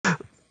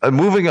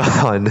moving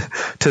on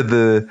to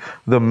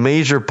the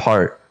major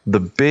part, the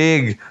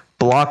big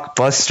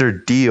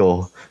blockbuster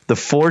deal, the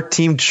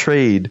 4-team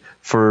trade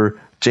for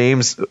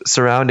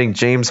surrounding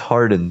James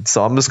Harden.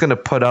 So I'm just gonna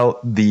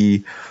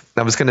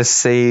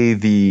say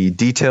the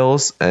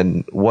details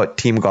and what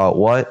team got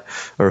what,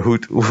 or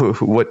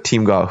what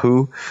team got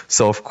who.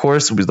 So of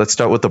course, let's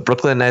start with the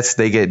Brooklyn Nets.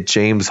 They get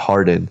James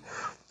Harden.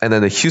 And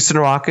then the Houston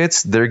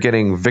Rockets, they're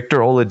getting Victor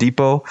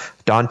Oladipo,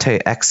 Dante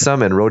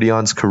Exum, and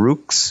Rodions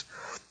Kurucs.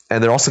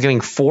 And they're also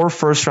getting 4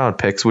 first-round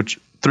picks, which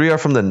 3 are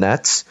from the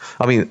Nets.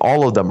 I mean,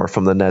 all of them are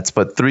from the Nets,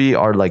 but 3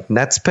 are like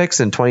Nets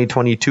picks in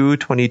 2022,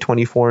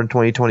 2024, and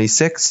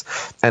 2026.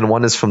 And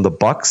 1 is from the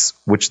Bucks,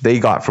 which they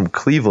got from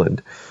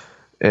Cleveland,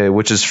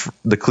 which is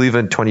the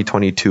Cleveland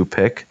 2022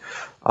 pick.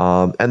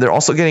 And they're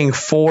also getting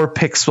 4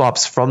 pick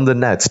swaps from the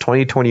Nets,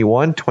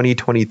 2021,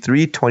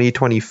 2023,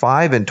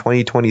 2025, and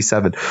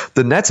 2027.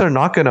 The Nets are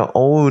not going to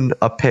own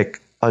a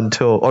pick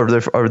or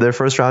their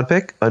first round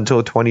pick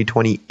until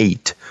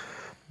 2028.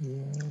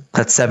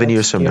 That's 7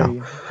 years from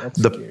now.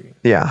 That's scary.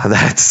 Yeah,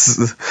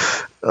 that's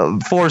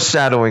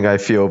foreshadowing, I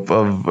feel.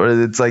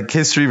 It's like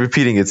history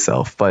repeating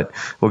itself, but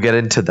we'll get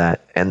into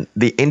that. And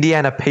the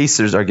Indiana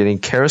Pacers are getting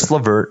Karis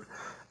LeVert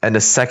and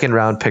a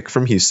second-round pick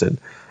from Houston.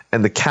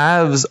 And the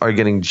Cavs are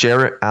getting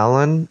Jarrett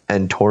Allen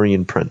and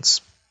Taurean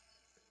Prince.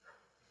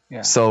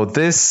 Yeah. So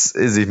this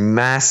is a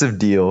massive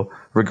deal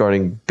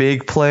regarding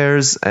big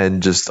players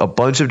and just a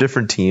bunch of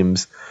different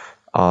teams.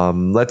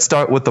 Let's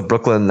start with the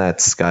Brooklyn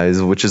Nets,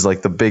 guys, which is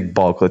like the big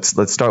bulk.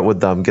 Let's start with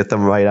them, get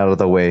them right out of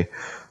the way.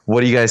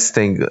 What do you guys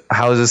think?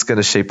 How is this going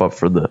to shape up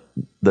for the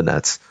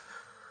Nets?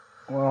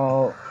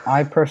 Well,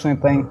 I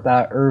personally think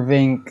that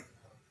Irving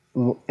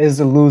is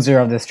the loser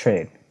of this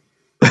trade.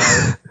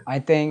 I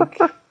think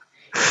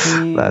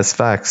that's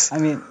facts. I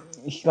mean,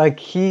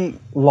 he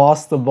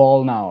lost the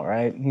ball now,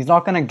 right? He's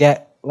not going to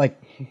get like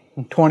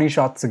 20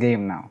 shots a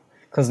game now,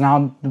 because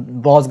now the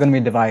ball's going to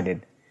be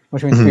divided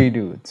between 3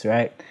 dudes,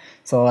 right?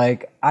 So,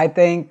 like, I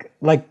think,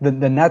 like, the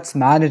Nets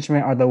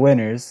management are the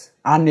winners,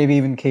 and maybe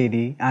even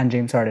KD and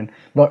James Harden,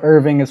 but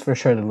Irving is for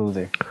sure the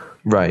loser.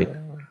 Right.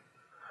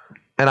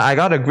 And I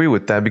got to agree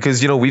with that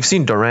because, we've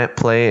seen Durant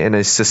play in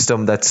a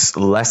system that's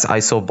less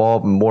iso ball,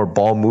 more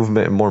ball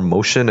movement, and more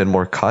motion and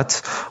more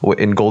cuts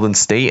in Golden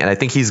State. And I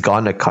think he's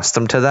gotten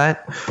accustomed to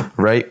that,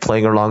 right?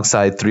 Playing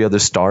alongside 3 other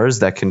stars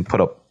that can put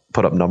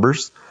up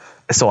numbers.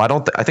 So I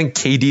think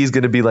KD is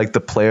going to be like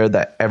the player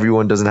that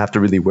everyone doesn't have to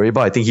really worry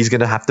about. I think he's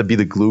going to have to be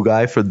the glue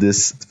guy for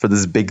this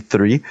big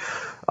 3.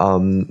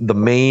 The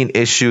main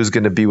issue is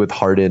going to be with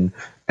Harden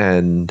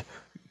and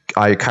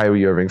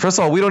Kyrie Irving. First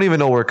of all, we don't even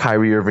know where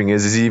Kyrie Irving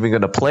is. Is he even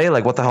going to play?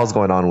 Like, what the hell's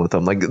going on with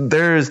him? Like,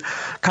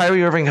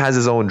 Kyrie Irving has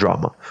his own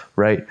drama,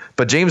 right?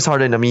 But James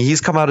Harden, I mean,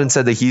 he's come out and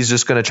said that he's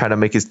just going to try to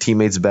make his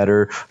teammates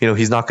better.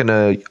 He's not going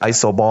to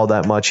iso ball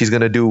that much. He's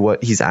going to do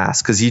what he's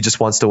asked because he just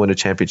wants to win a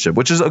championship,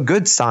 which is a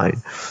good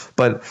sign.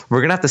 But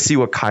we're going to have to see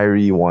what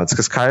Kyrie wants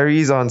because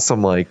Kyrie's on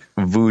some like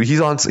voodoo.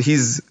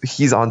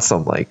 He's on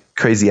some like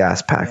crazy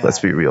ass pack. Yeah, let's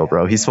be real,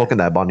 bro. He's smoking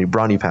that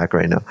Bronny pack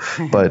right now.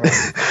 But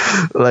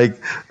like,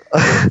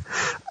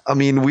 I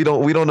mean, we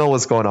don't know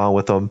what's going on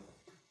with him.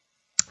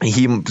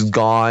 He's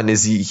gone.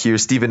 Is he here?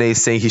 Stephen A.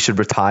 saying he should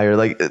retire.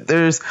 Like,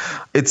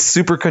 it's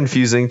super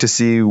confusing to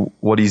see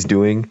what he's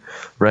doing,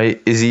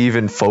 right? Is he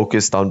even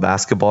focused on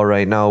basketball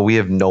right now? We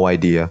have no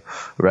idea,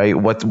 right?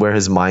 Where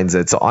his mind's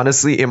at. So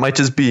honestly, it might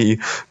just be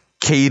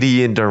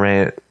KD and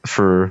Durant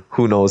for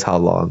who knows how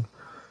long.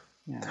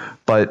 Yeah.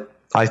 But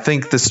I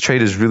think this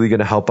trade is really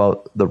going to help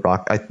out the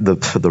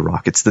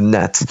Rockets, the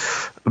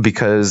Nets,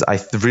 because I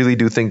really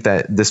do think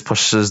that this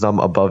pushes them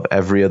above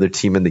every other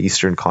team in the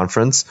Eastern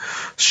Conference.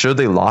 Sure,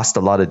 they lost a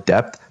lot of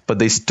depth, but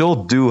they still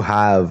do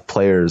have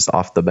players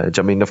off the bench.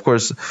 I mean, of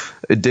course,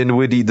 the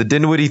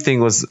Dinwiddie thing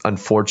was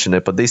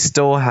unfortunate, but they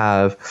still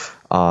have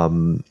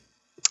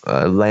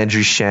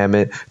Landry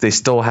Shamet. They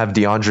still have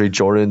DeAndre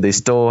Jordan. They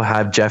still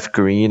have Jeff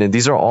Green. And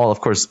these are all,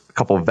 of course, a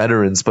couple of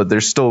veterans, but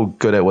they're still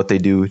good at what they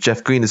do.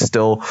 Jeff Green is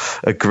still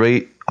a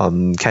great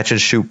catch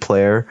and shoot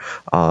player.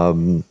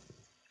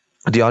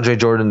 DeAndre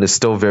Jordan is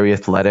still very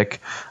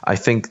athletic. I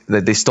think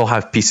that they still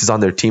have pieces on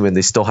their team and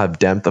they still have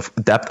depth.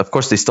 Of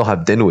course, they still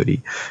have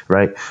Dinwiddie,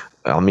 right?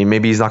 I mean,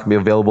 maybe he's not going to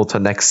be available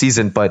till next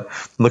season, but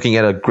looking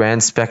at a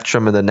grand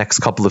spectrum in the next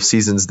couple of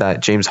seasons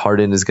that James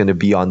Harden is going to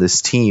be on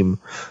this team,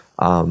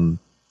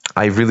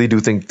 I really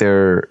do think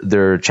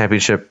their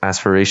championship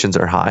aspirations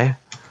are high.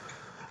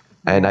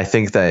 And I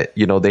think that,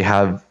 they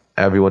have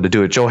everyone to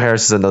do it. Joe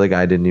Harris is another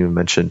guy I didn't even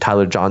mention.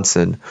 Tyler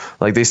Johnson.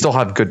 Like, they still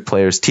have good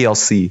players.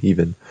 TLC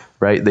even,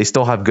 right? They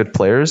still have good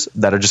players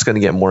that are just going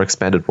to get more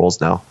expanded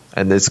roles now.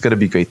 And it's going to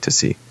be great to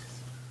see.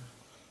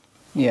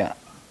 Yeah.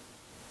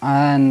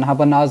 And how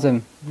about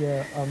Nazim?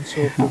 Yeah,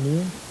 so for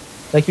me,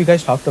 like you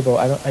guys talked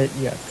about, Kyrie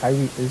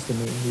is the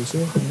main loser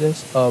in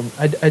this. I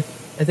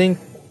think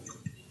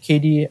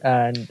KD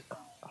and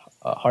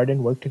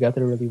Harden worked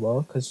together really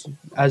well because,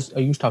 as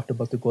Ayush talked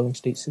about, the Golden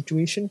State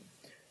situation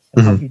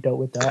and how he dealt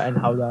with that and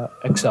how that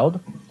excelled.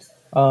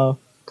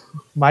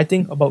 my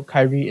thing about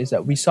Kyrie is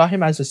that we saw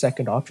him as a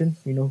second option,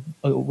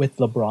 with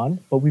LeBron,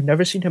 but we've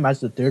never seen him as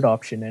the third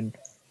option, and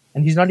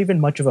he's not even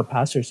much of a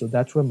passer, so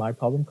that's where my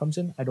problem comes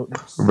in.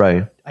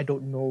 Right. I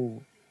don't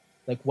know,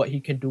 like, what he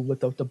can do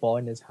without the ball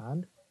in his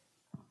hand.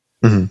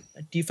 Mhm.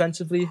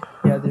 Defensively,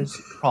 yeah, there's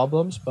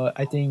problems, but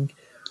I think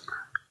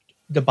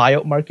the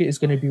buyout market is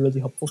going to be really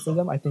helpful for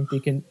them. I think they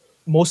can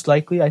most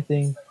likely. I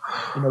think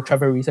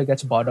Trevor Ariza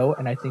gets bought out,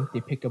 and I think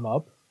they pick him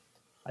up.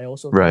 I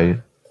also Right.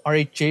 think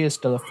RHJ is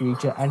still a free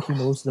agent, and he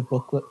knows the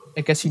Brooklyn.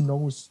 I guess he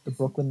knows the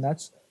Brooklyn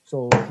Nets,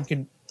 so he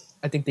can.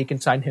 I think they can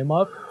sign him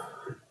up.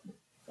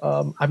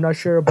 I'm not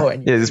sure about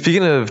any. Yeah,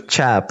 speaking of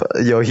Chap,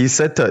 he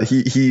said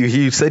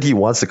he said he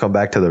wants to come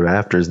back to the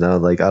Raptors now.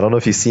 Like, I don't know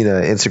if you've seen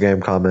an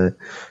Instagram comment.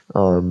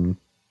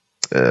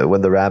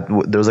 When there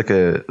was like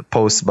a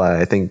post by,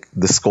 I think,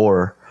 The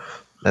Score,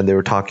 and they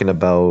were talking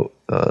about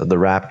the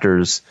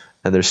Raptors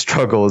and their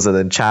struggles, and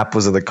then Chap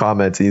was in the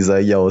comments. He's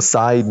like, "Yo,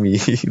 side me."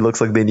 He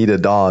looks like they need a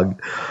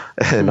dog,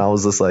 and I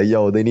was just like,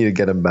 "Yo, they need to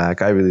get him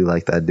back." I really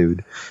like that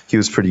dude. He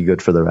was pretty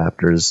good for the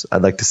Raptors.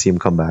 I'd like to see him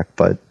come back,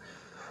 but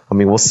I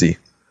mean, we'll see.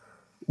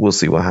 We'll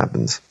see what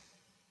happens.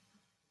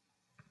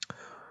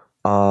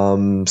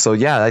 So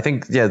yeah, I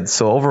think,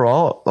 so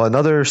overall,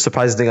 another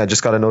surprising thing, I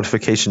just got a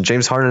notification.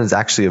 James Harden is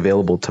actually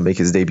available to make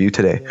his debut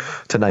tonight.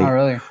 Oh,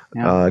 really?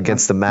 Yeah.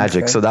 Against the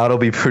Magic. So that'll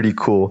be pretty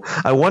cool.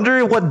 I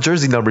wonder what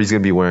jersey number he's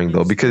going to be wearing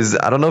though, because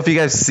I don't know if you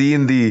guys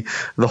seen the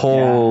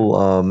whole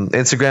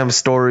Instagram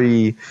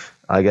story,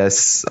 I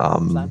guess,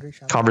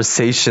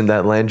 conversation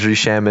that Landry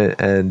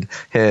Shamet and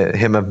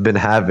him have been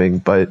having,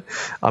 but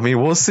I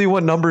mean, we'll see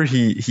what number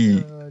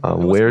he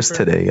wears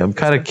today. I'm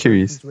kind of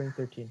curious. He's wearing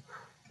 13.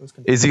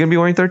 Is he going to be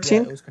wearing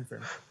 13? Yeah, it was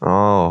confirmed.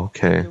 Oh,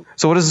 okay.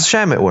 So what is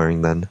Shamet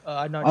wearing then?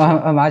 I'm not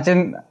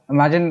sure.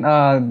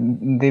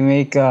 Imagine they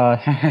make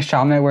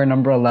Shamet wear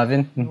number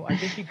 11 No, I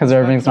think he because goes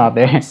Irving's back not to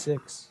there.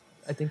 26.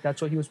 I think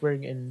that's what he was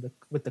wearing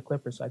with the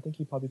Clippers. So I think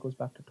he probably goes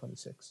back to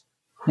 26.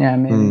 Yeah,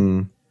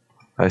 maybe.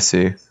 I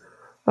see.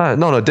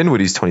 No,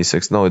 Dinwiddie's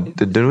 26. No,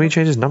 did Dinwiddie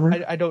change his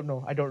number? I don't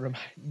know. I don't remember.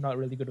 I'm not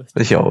really good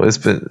with. Yo, it's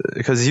been,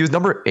 because he was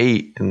number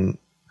 8, and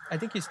I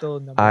think he's still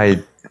number.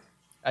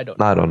 I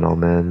don't know,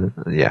 man.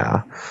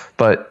 Yeah,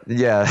 but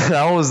yeah,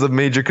 that was the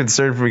major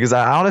concern for me, because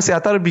I honestly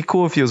thought it'd be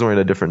cool if he was wearing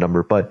a different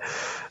number, but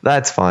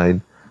that's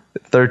fine.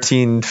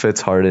 13 fits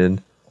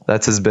Harden.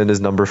 That's been his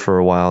number for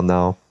a while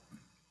now.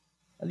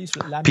 At least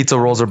Pizza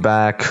rolls are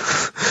back,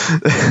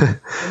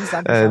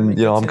 and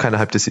I'm kind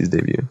of hyped to see his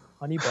debut.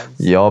 Honey buns.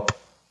 Yup.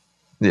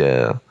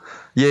 Yeah.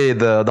 Yeah,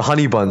 the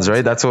honey buns,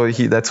 right? That's what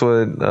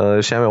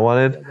Shamet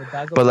wanted.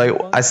 But like,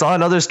 I saw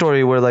another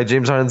story where like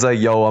James Harden's like,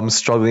 "Yo, I'm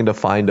struggling to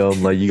find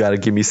them. Like, you got to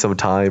give me some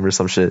time or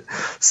some shit."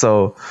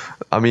 So,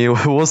 I mean,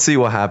 we'll see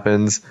what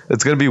happens.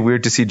 It's gonna be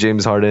weird to see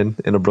James Harden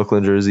in a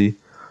Brooklyn jersey,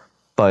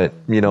 but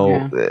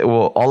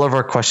well, all of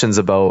our questions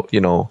about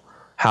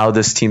how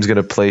this team's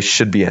gonna play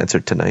should be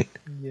answered tonight.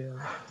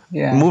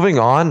 Yeah. Moving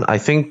on, I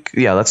think,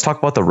 let's talk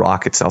about the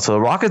Rockets now. So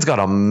the Rockets got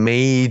a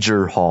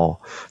major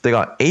haul. They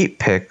got 8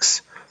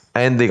 picks,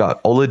 and they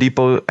got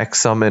Oladipo,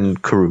 Exum,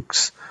 and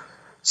Karooks.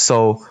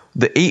 So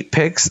the 8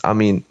 picks, I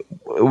mean,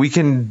 we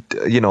can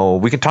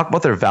talk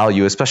about their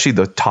value, especially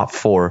the top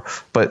 4.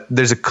 But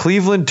there's a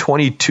Cleveland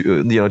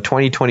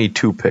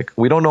 2022 pick.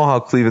 We don't know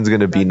how Cleveland's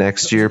going to be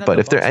next year, but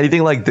if they're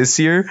anything like this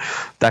year,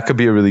 that could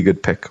be a really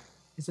good pick.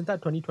 Isn't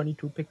that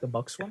 2022 pick the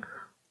Bucks one?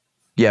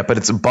 Yeah, but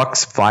it's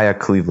Bucks via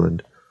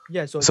Cleveland.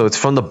 Yeah, so it's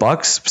from the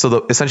Bucks.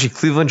 So essentially,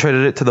 Cleveland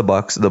traded it to the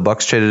Bucks. The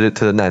Bucks traded it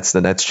to the Nets.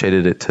 The Nets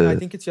traded it to Houston. I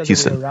think it's the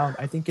other way around.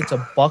 I think it's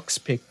a Bucks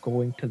pick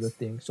going to the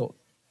thing. So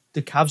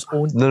the Cavs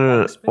own.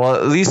 No. Well,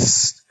 at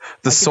least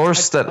the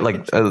source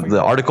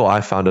the article I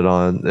found it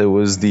on, it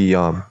was the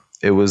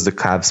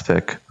Cavs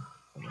pick.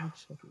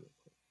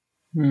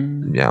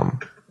 Yeah.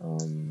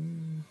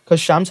 Because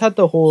Shams had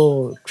the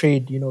whole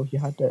trade. He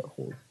had that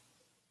whole.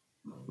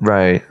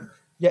 Right.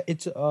 Yeah,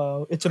 it's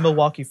a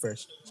Milwaukee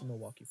first.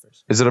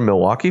 Is it a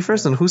Milwaukee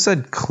first? And who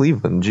said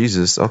Cleveland?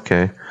 Jesus.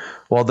 Okay.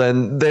 Well,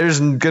 then there's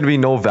gonna be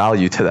no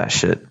value to that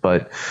shit.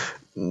 But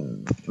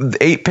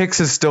 8 picks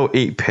is still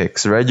 8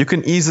 picks, right? You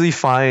can easily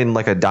find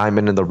like a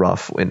diamond in the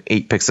rough in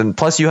 8 picks, and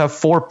plus you have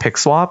 4 pick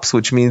swaps,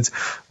 which means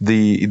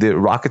the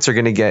Rockets are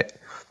gonna get,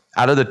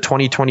 out of the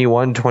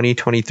 2021,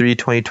 2023,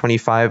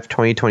 2025,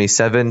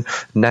 2027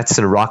 Nets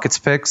and Rockets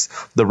picks,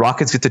 the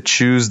Rockets get to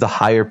choose the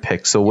higher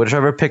pick. So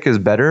whichever pick is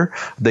better,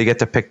 they get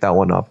to pick that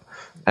one up.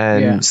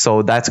 And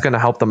so that's going to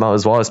help them out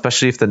as well,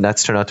 especially if the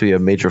Nets turn out to be a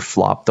major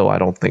flop, though I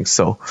don't think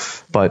so.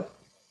 But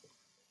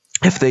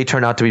if they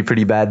turn out to be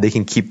pretty bad, they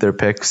can keep their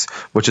picks,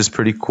 which is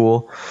pretty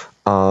cool.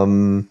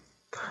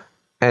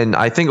 And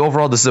I think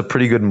overall this is a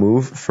pretty good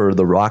move for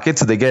the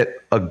Rockets. They get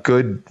a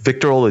good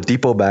Victor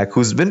Oladipo back,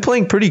 who's been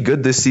playing pretty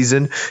good this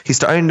season. He's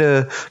starting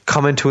to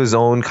come into his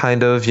own,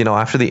 kind of.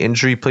 After the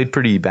injury, played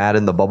pretty bad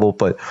in the bubble,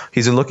 but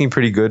he's been looking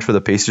pretty good for the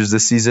Pacers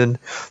this season.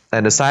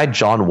 And besides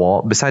John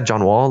Wall,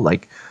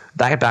 like,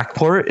 that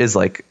backcourt is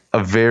like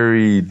a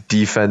very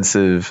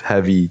defensive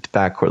heavy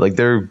backcourt. Like,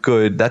 they're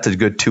good. That's a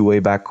good 2-way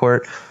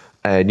backcourt.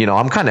 And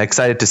I'm kind of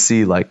excited to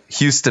see like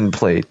Houston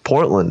play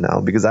Portland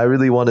now, because I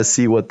really want to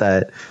see what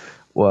that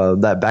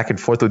back and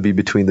forth would be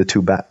between the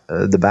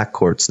the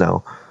backcourts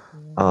now.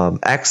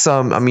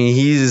 Exum, I mean,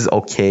 he's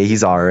okay.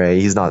 He's RA.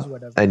 He's not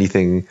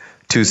anything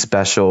too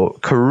special.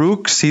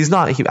 Karooks, he's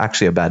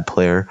actually a bad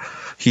player.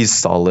 He's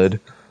solid,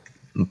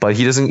 but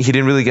he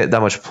didn't really get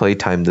that much play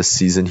time this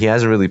season. He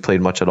hasn't really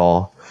played much at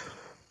all,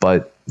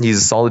 but he's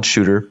a solid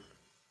shooter.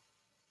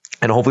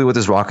 And hopefully with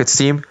this Rockets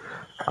team,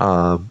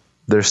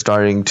 they're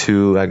starting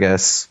to, I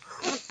guess,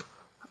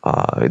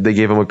 they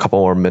gave him a couple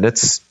more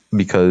minutes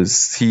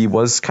because he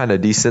was kind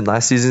of decent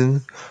last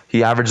season.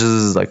 He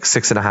averages like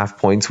 6.5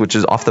 points, which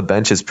is off the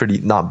bench is pretty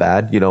not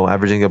bad.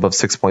 Averaging above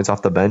 6 points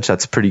off the bench,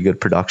 that's pretty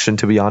good production,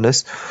 to be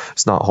honest.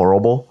 It's not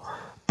horrible,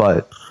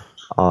 but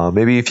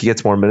maybe if he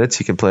gets more minutes,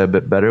 he can play a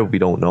bit better. We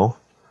don't know.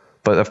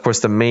 But of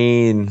course, the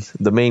main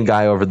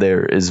guy over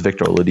there is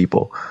Victor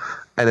Oladipo.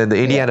 And then the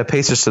Indiana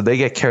Pacers, so they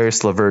get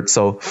Karis LeVert.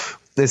 So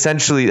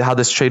essentially how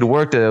this trade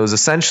worked, it was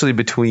essentially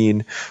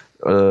between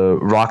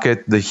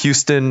the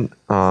Houston,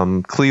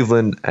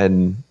 Cleveland,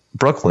 and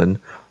Brooklyn.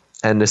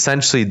 And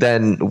essentially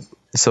then,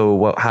 so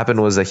what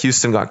happened was that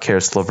Houston got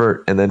Karis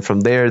LeVert. And then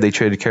from there, they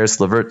traded Karis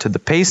LeVert to the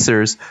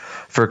Pacers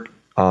for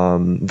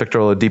Victor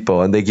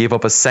Oladipo, and they gave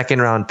up a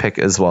second-round pick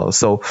as well.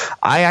 So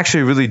I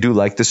actually really do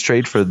like this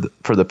trade for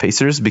the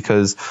Pacers,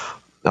 because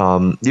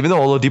even though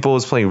Oladipo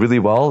was playing really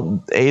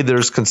well,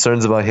 there's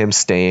concerns about him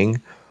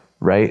staying,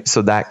 right?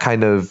 So that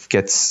kind of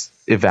gets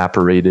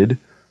evaporated,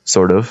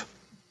 sort of.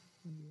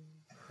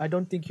 I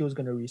don't think he was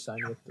going to re-sign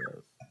with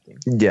the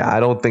thing. Yeah,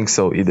 I don't think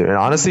so either. And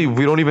honestly,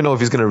 we don't even know if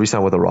he's going to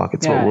re-sign with the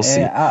Rockets, but we'll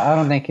see. I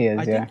don't think he is,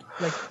 I think,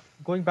 like,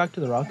 going back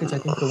to the Rockets, I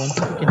think the one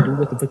thing he can do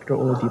with Victor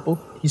Oladipo,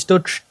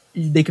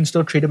 they can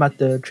still trade him at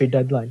the trade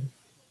deadline.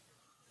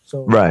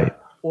 So right.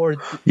 Or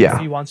if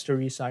he wants to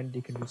re-sign,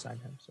 they can re-sign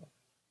him. So.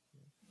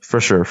 For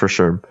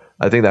sure.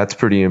 I think that's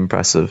pretty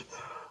impressive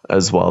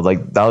as well.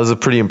 Like, that was a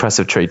pretty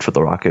impressive trade for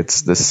the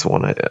Rockets. This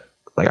one,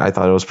 I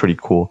thought it was pretty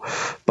cool.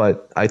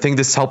 But I think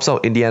this helps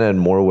out Indiana in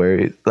more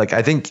ways. Like,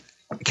 I think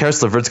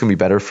Karis LeVert's going to be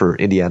better for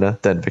Indiana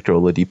than Victor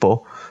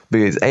Oladipo.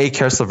 Because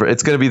Karis LeVert,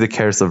 it's going to be the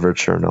Karis LeVert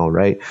show now,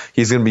 right?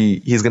 He's going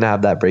to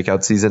have that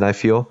breakout season, I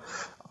feel.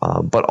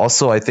 But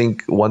also, I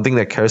think one thing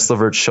that Karis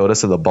LeVert showed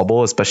us in the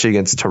bubble, especially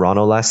against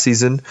Toronto last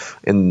season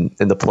in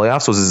the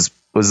playoffs, was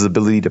his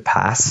ability to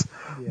pass.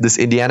 Yeah. This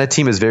Indiana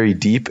team is very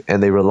deep,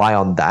 and they rely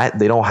on that.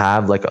 They don't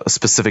have like a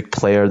specific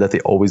player that they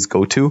always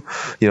go to.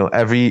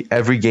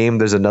 Every game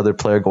there's another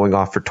player going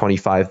off for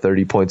 25,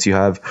 30 points. You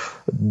have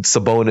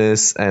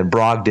Sabonis and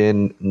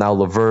Brogdon, now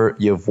LeVert,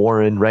 you have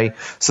Warren, right?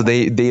 So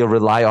they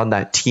rely on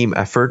that team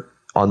effort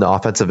on the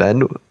offensive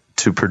end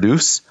to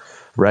produce,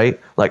 right?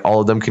 Like,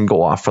 all of them can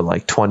go off for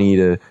like 20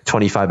 to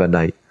 25 a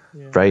night,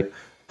 right?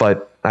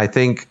 But I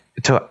think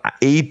to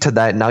aid to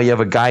that, now you have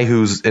a guy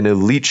who's an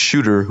elite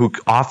shooter who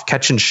off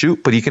catch and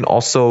shoot, but he can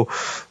also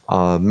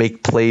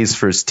make plays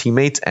for his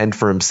teammates and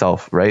for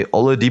himself, right?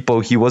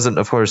 Oladipo,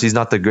 he's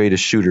not the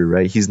greatest shooter,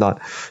 right? He's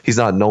not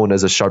known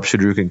as a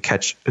sharpshooter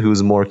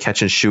who's more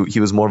catch and shoot. He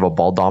was more of a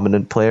ball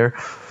dominant player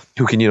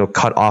who can,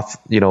 cut off,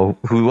 who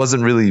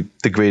wasn't really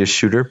the greatest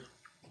shooter.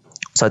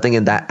 So I think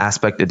in that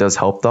aspect, it does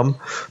help them.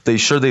 They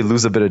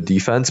lose a bit of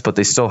defense, but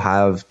they still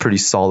have pretty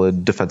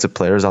solid defensive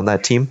players on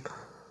that team.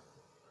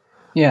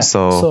 Yeah.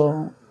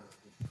 So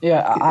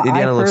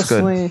Indiana looks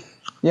good.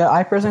 Yeah,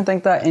 I personally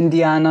think that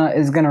Indiana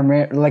is gonna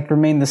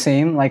remain the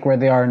same, like where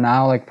they are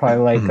now, like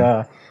probably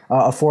like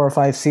a 4 or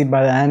 5 seed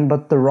by the end.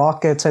 But the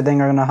Rockets, I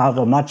think, are gonna have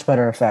a much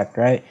better effect,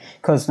 right?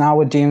 Because now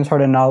with James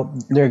Harden out,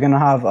 they're gonna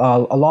have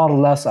a lot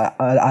less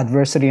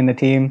adversity in the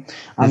team,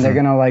 and they're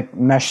gonna like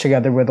mesh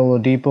together with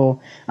Oladipo.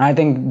 And I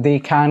think they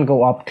can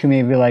go up to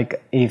maybe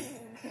like a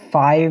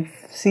 5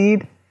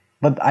 seed,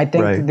 but I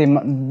think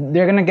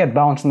they're gonna get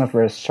bounced in the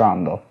first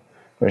round though.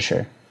 For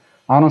sure.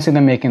 I don't see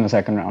them making the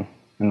second round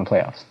in the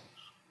playoffs.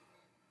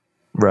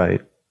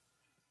 Right.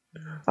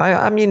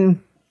 I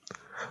mean,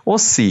 we'll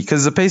see,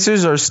 because the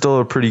Pacers are still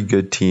a pretty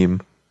good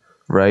team,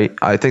 right?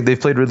 I think they've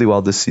played really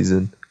well this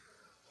season.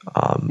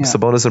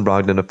 Sabonis and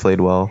Brogdon have played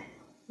well.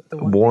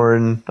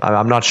 Warren,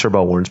 I'm not sure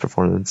about Warren's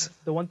performance.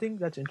 The one thing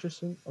that's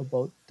interesting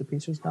about the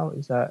Pacers now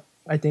is that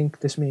I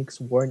think this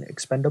makes Warren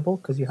expendable,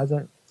 because he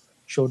hasn't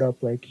showed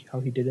up like how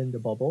he did in the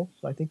bubble.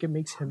 So I think it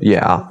makes him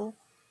expendable.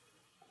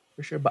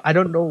 For sure, but I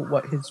don't know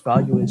what his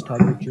value is to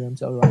other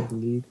GMs around the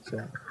league.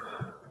 So,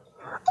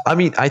 I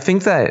mean, I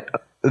think that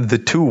the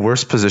two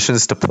worst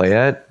positions to play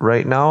at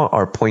right now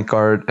are point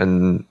guard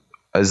and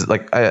as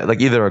like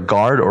either a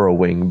guard or a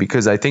wing,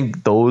 because I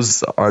think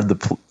those are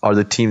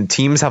the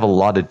teams have a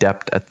lot of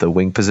depth at the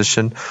wing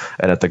position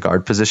and at the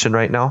guard position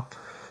right now.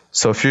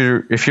 So if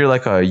you're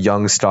like a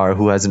young star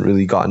who hasn't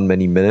really gotten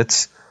many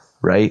minutes,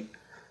 right,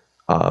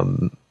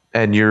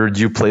 and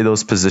you play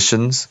those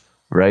positions,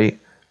 right.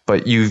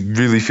 But you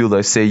really feel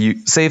like, say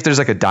if there's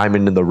like a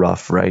diamond in the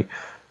rough, right?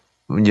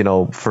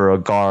 For a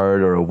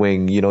guard or a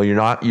wing,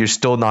 you're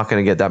still not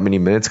going to get that many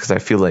minutes, because I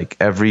feel like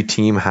every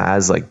team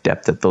has like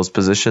depth at those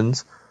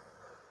positions.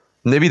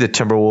 Maybe the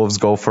Timberwolves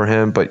go for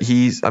him, but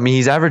he's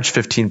averaged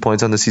 15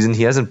 points on the season.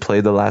 He hasn't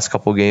played the last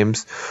couple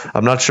games.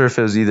 I'm not sure if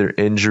it was either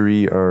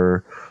injury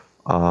or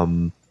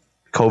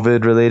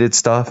COVID related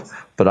stuff,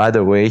 but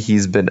either way,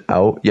 he's been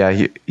out.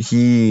 Yeah,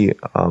 he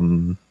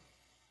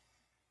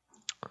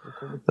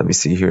let me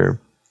see here.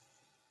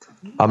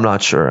 I'm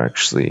not sure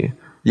actually.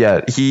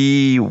 Yeah,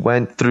 he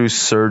went through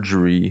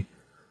surgery,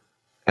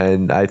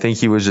 and I think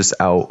he was just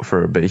out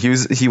for a bit.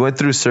 He went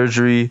through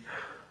surgery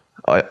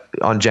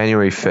on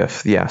January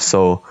 5th. Yeah,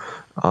 so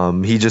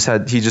he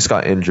just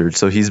got injured,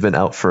 so he's been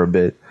out for a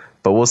bit.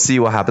 But we'll see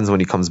what happens when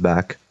he comes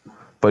back.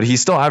 But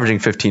he's still averaging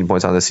 15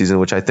 points on the season,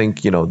 which I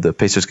think the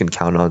Pacers can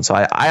count on. So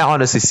I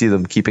honestly see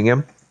them keeping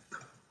him.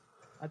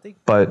 I think.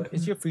 But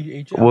is he a free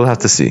agent? We'll have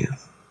to see.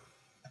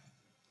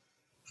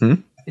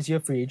 Is he a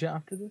free agent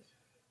after this?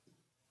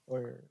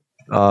 Or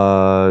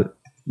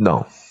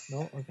no.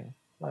 no? Okay.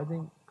 Well, I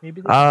think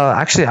maybe.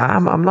 Actually,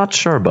 I'm not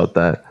sure about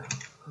that.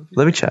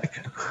 Let me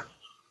check.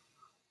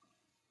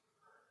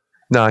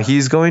 No,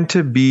 he's going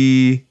to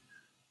be.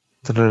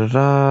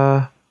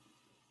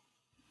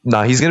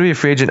 No, he's going to be a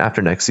free agent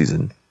after next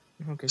season.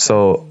 Okay.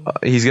 So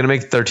he's going to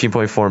make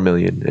 13.4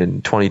 million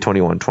in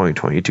 2021,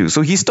 2022.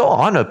 So he's still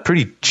on a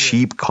pretty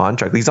cheap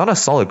contract. He's on a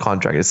solid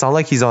contract. It's not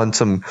like he's on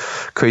some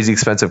crazy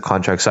expensive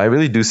contract. So I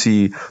really do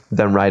see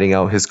them writing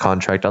out his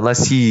contract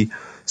unless he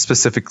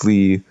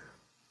specifically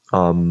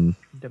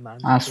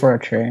ask for a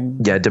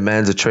trade. Yeah,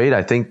 demands a trade.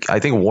 I think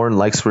Warren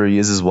likes where he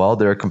is as well.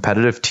 They're a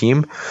competitive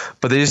team,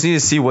 but they just need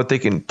to see what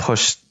can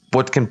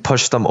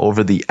push them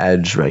over the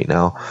edge right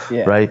now.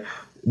 Yeah. Right?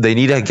 They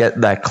need to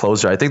get that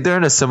closer. I think they're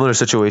in a similar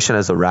situation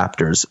as the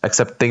Raptors,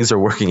 except things are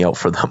working out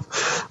for them.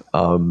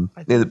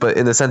 But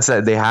in the sense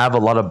that they have a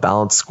lot of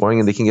balanced scoring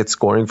and they can get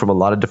scoring from a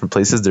lot of different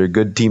places. They're a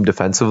good team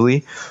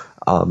defensively,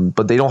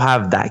 but they don't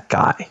have that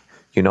guy,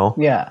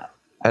 Yeah.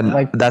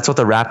 And that's what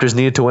the Raptors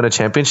needed to win a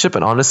championship.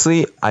 And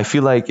honestly, I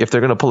feel like if they're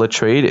going to pull a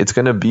trade, it's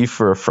going to be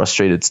for a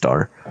frustrated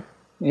star.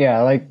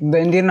 Yeah, like the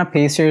Indiana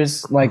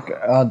Pacers,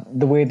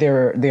 the way they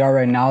are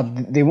right now,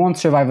 they won't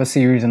survive a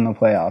series in the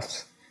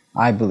playoffs,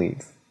 I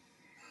believe.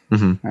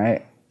 Mm-hmm.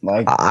 Right?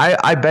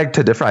 I beg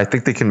to differ. I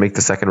think they can make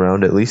the second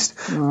round at least.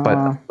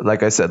 But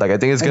like I said, I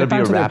think it's going to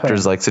be a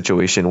Raptors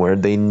situation where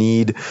they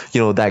need,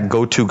 that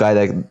go-to guy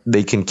that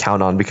they can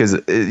count on because,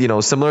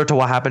 similar to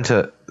what happened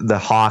to the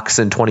Hawks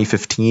in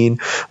 2015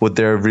 with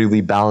their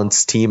really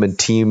balanced team and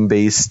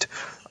team-based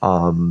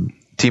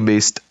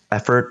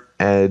effort,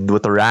 and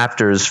with the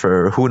Raptors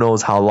for who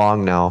knows how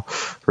long now,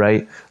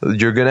 right?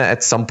 You're going to,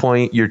 at some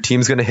point, your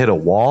team's going to hit a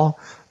wall.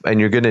 And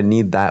you're going to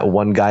need that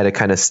one guy to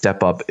kind of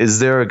step up. Is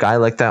there a guy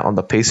like that on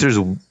the Pacers?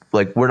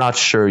 We're not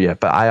sure yet,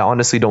 but I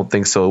honestly don't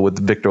think so with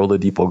Victor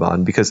Oladipo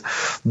gone because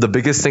the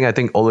biggest thing I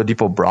think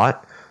Oladipo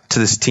brought to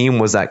this team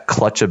was that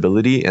clutch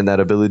ability and that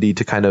ability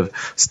to kind of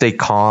stay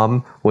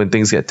calm when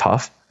things get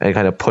tough and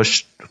kind of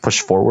push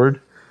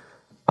forward.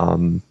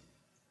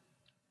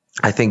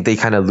 I think they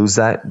kind of lose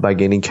that by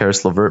gaining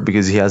Karis LeVert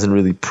because he hasn't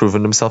really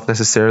proven himself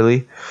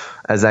necessarily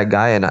as that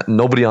guy. And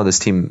nobody on this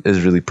team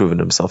has really proven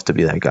himself to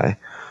be that guy.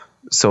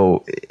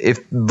 So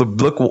if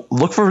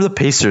look for the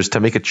Pacers to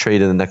make a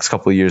trade in the next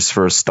couple of years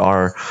for a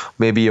star,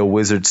 maybe a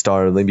Wizard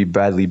star, maybe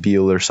Bradley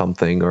Beal or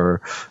something,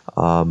 or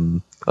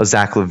a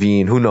Zach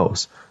LaVine, who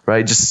knows,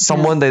 right? Just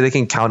someone that they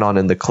can count on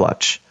in the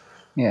clutch.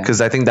 Yeah.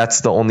 Because I think that's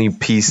the only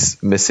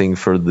piece missing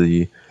for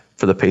the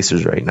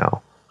Pacers right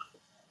now.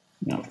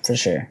 No, for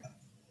sure.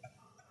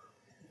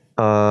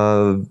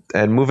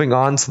 And moving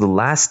on to the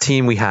last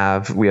team we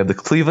have the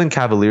Cleveland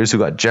Cavaliers, who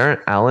got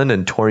Jarrett Allen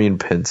and Taurean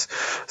Prince.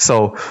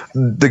 So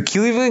the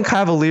Cleveland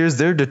Cavaliers,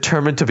 they're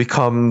determined to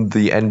become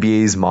the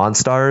NBA's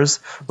Monstars.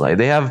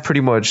 They have a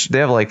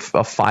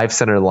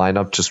 5-center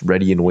lineup just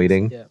ready and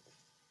waiting. Yeah.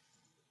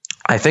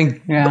 I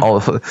think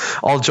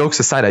all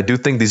jokes aside, I do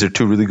think these are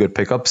two really good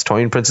pickups.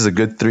 Taurean Prince is a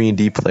good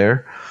 3-and-D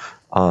player.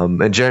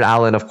 And Jarrett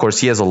Allen, of course,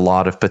 he has a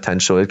lot of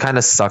potential. It kind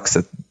of sucks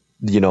that,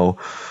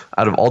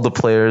 out of all the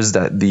players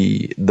that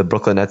the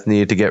Brooklyn Nets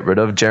needed to get rid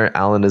of, Jarrett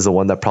Allen is the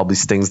one that probably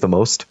stings the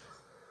most.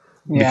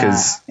 Yeah,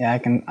 because,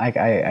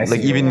 I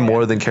see even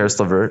more than Karis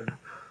LeVert.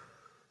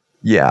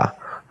 Yeah,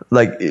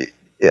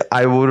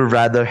 I would have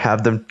rather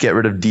have them get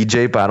rid of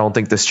DJ, but I don't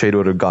think this trade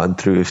would have gone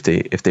through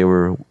if they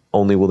were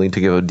only willing to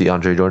give a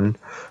DeAndre Jordan.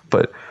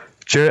 But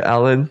Jarrett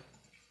Allen,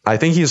 I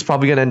think he's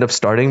probably going to end up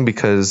starting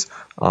because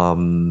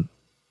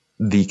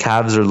the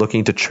Cavs are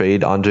looking to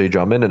trade Andre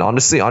Drummond, and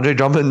honestly, Andre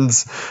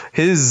Drummond's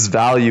his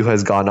value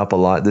has gone up a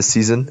lot this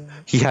season.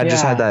 He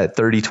just had that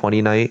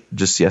 30-20 night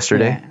just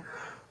yesterday.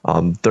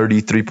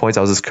 33 points.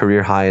 That was his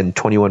career high, and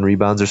 21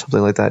 rebounds or something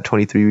like that.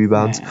 23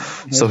 rebounds. Yeah.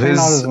 So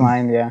his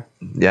mind,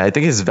 I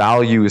think his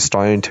value is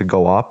starting to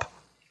go up.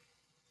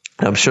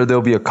 And I'm sure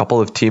there'll be a couple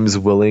of teams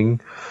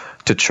willing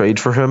to trade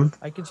for him.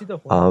 I can see the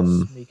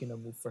Hornets making a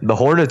move for him. The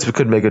Hornets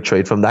could make a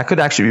trade from that. Could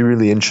actually be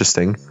really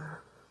interesting.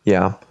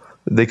 Yeah.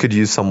 They could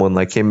use someone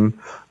like him.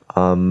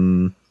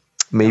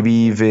 Maybe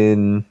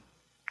even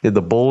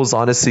the Bulls,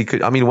 honestly,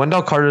 could. I mean,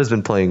 Wendell Carter has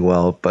been playing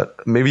well,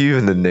 but maybe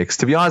even the Knicks.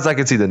 To be honest, I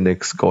could see the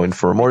Knicks going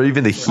for him, or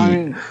even the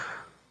Heat.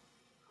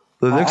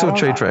 The Knicks will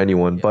trade for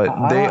anyone, but they I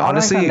don't think the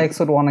honestly Knicks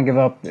would want to give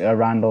up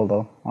Randall,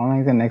 though. I don't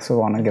think the Knicks would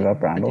want to give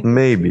up Randall.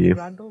 maybe. Traded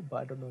Randall, but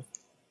I don't know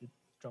if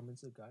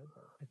Drummond's the guy.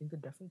 But I think they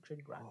definitely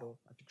traded Randall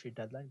at the trade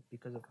deadline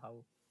because of how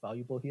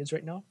valuable he is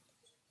right now.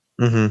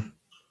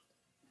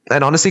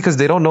 And honestly, because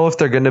they don't know if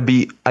they're going to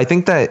be. I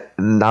think that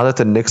now that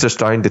the Knicks are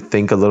starting to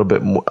think a little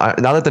bit more,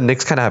 now that the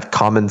Knicks kind of have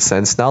common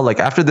sense now, like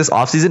after this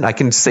offseason, I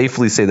can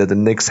safely say that the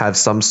Knicks have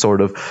some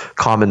sort of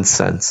common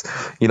sense.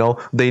 You know,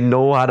 they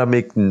know how to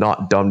make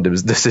not dumb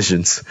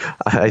decisions.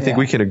 I think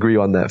we can agree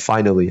on that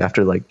finally.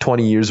 After like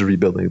 20 years of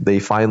rebuilding, they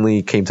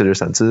finally came to their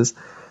senses.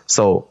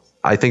 So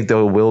I think they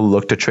will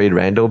look to trade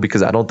Randall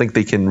because I don't think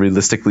they can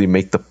realistically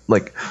make the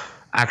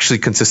actually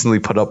consistently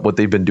put up what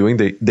they've been doing.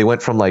 They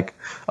went from like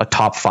a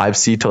top 5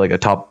 seed to like a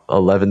top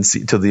 11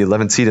 seed to the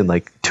 11th seed in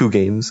like 2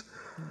 games.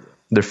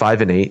 They're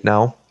 5-8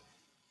 now.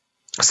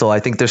 So I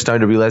think they're starting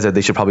to realize that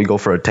they should probably go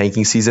for a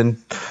tanking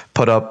season,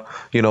 put up,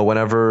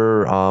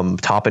 whenever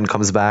Toppin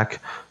comes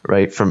back,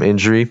 right, from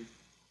injury,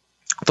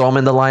 throw him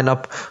in the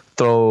lineup,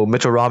 throw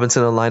Mitchell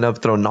Robinson in the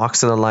lineup, throw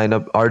Knox in the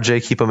lineup,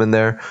 RJ, keep him in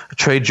there,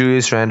 trade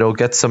Julius Randle,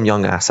 get some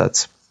young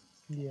assets.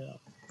 Yeah.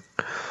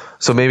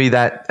 So maybe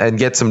that, and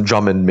get some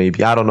Drummond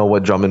maybe. I don't know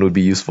what Drummond would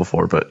be useful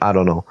for, but I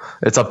don't know.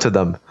 It's up to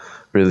them,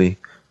 really.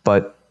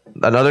 But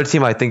another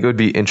team I think it would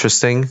be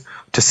interesting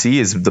to see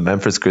is the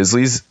Memphis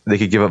Grizzlies. They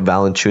could give up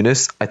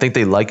Valanciunas. I think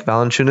they like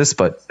Valanciunas,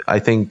 but I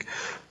think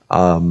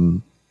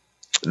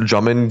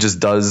Drummond just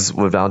does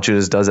what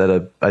Valanciunas does at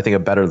a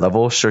better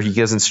level. Sure, he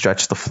doesn't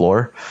stretch the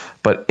floor,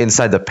 but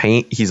inside the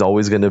paint, he's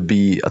always going to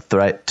be a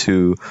threat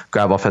to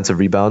grab offensive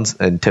rebounds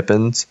and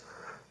tip-ins,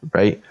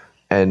 right?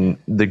 And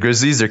the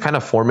Grizzlies, they're kind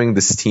of forming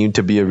this team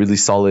to be a really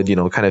solid,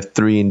 kind of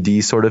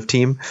 3-and-D sort of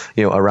team,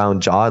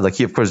 around Ja. Like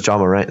of course, Ja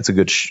Morant is a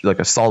good,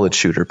 a solid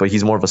shooter, but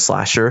he's more of a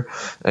slasher.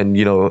 And,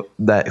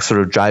 that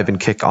sort of drive and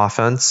kick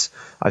offense,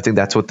 I think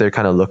that's what they're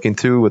kind of looking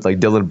through with like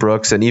Dylan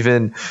Brooks and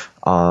even,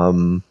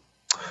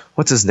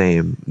 what's his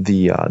name?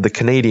 The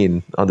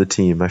Canadian on the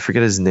team. I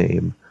forget his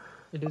name.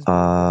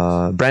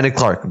 Brandon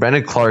Clark.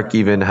 Brandon Clark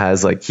even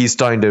has he's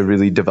starting to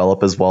really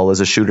develop as well as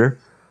a shooter.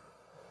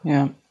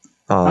 Yeah.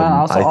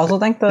 I also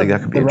think the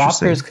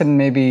Raptors could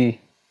maybe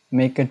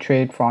make a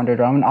trade for Andre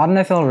Drummond. I don't know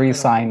if he'll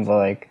re-sign,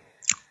 but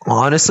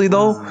honestly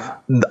though,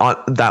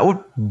 that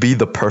would be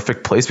the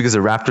perfect place because the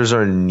Raptors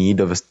are in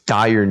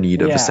dire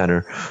need of a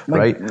center,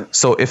 right?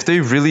 So if they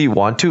really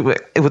want to,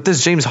 with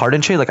this James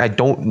Harden trade, I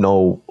don't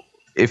know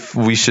if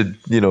we should,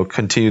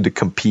 continue to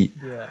compete,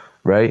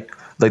 right?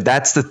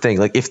 That's the thing.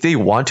 If they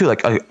want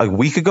to, a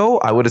week ago,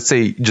 I would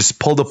say just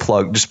pull the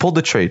plug, just pull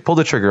the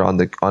trigger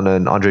on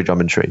an Andre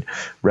Drummond trade,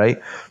 right?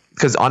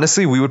 Because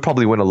honestly, we would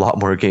probably win a lot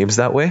more games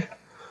that way.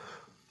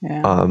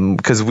 Yeah.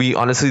 Because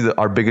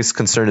our biggest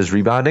concern is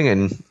rebounding,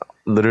 and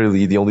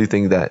literally the only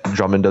thing that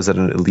Drummond does at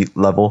an elite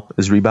level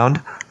is rebound.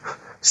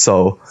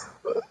 So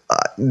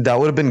that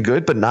would have been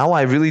good. But now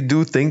I really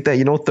do think that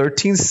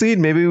 13th seed,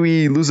 maybe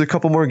we lose a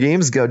couple more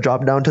games,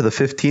 drop down to the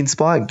 15th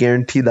spot,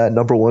 guarantee that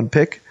number 1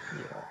 pick.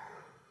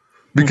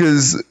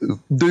 Because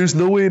there's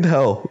no way in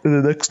hell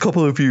in the next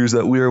couple of years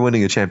that we are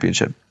winning a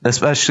championship,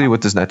 especially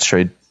with this Nets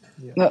trade.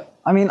 Yeah.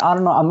 I mean, I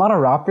don't know. I'm not a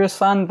Raptors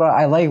fan, but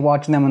I like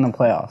watching them in the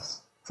playoffs.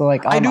 So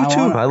I do too.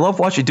 I love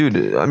watching,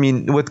 dude. I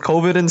mean, with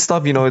COVID and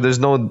stuff, there's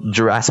no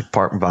Jurassic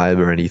Park vibe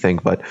or anything,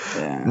 but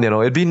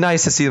it'd be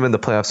nice to see them in the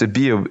playoffs.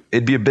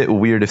 It'd be a bit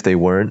weird if they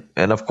weren't.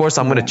 And of course,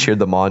 I'm going to cheer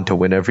them on to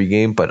win every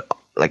game, but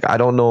I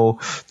don't know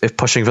if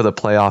pushing for the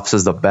playoffs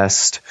is the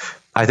best.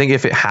 I think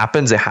if it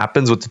happens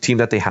with the team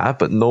that they have,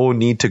 but no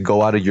need to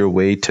go out of your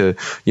way to,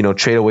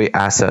 trade away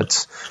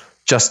assets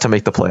just to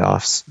make the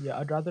playoffs. Yeah,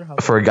 I'd rather have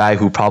for a guy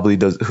who probably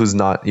who's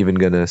not even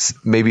gonna,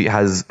 maybe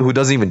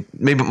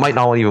might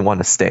not even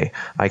want to stay.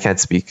 I can't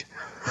speak,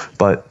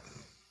 but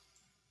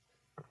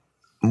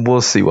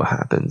we'll see what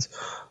happens.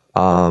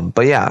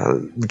 But yeah,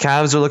 the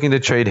Cavs are looking to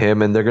trade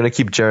him, and they're gonna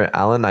keep Jarrett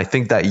Allen. I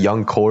think that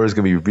young core is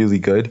gonna be really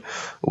good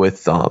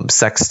with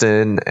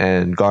Sexton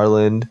and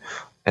Garland.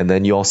 And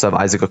then you also have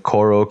Isaac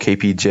Okoro,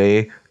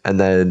 KPJ, and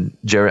then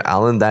Jarrett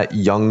Allen. That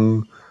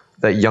young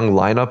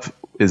lineup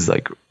is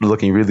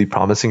looking really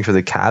promising for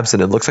the Cavs,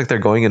 and it looks like they're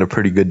going in a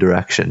pretty good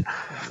direction.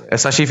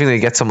 Especially if they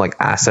get some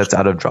assets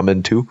out of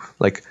Drummond too,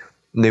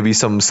 maybe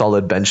some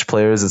solid bench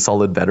players and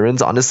solid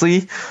veterans.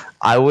 Honestly,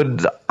 I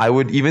would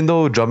even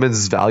though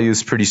Drummond's value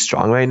is pretty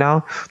strong right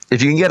now,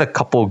 if you can get a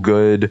couple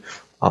good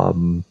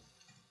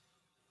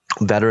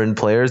veteran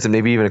players and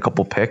maybe even a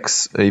couple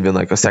picks, even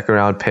a second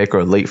round pick or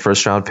a late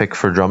first round pick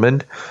for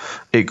Drummond,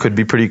 it could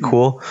be pretty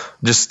cool.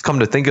 Just come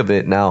to think of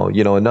it now,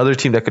 another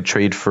team that could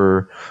trade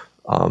for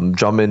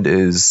Drummond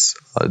is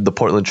the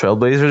Portland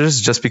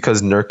Trailblazers, just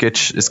because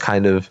Nurkic has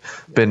kind of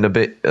been a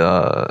bit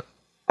I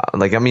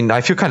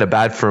feel kind of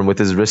bad for him with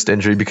his wrist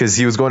injury because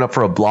he was going up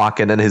for a block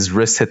and then his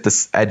wrist hit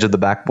the edge of the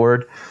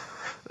backboard.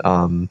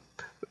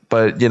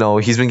 But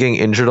he's been getting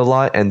injured a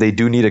lot, and they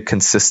do need a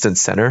consistent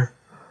center,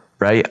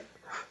 right?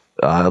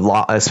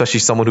 Especially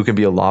someone who can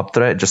be a lob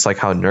threat, just like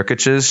how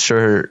Nurkic is.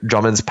 Sure,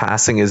 Drummond's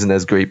passing isn't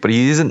as great, but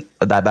he isn't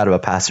that bad of a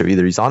passer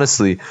either. He's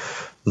honestly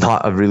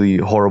not a really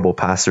horrible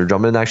passer.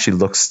 Drummond actually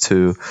looks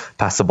to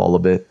pass the ball a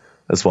bit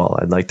as well,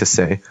 I'd like to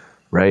say,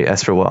 right?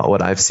 As for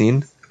what I've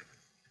seen.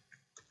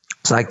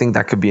 So I think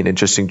that could be an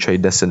interesting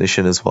trade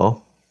destination as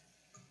well.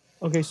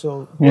 Okay,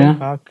 so going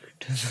back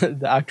to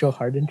the actual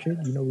Harden trade,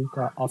 we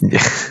got off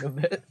the a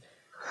bit.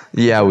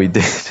 Yeah, we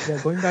did.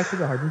 Yeah, going back to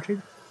the Harden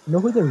trade, you know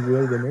who the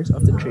real winners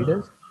of the trade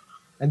is?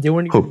 And they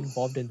weren't even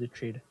involved in the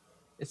trade.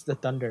 It's the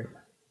Thunder.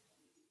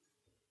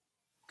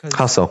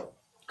 How so?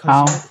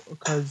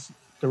 Because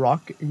the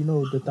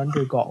the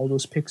Thunder got all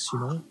those picks,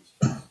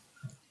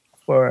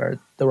 for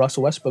the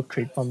Russell Westbrook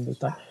trade from the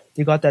Thunder.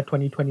 They got that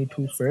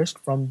 2022 first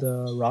from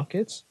the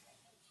Rockets.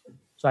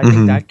 So I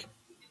think that,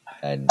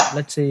 and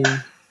let's say,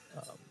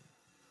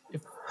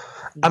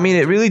 I mean,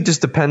 it really just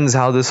depends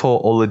how this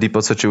whole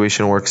Oladipo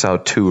situation works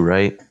out too,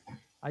 right?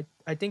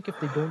 I think if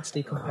they don't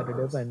stay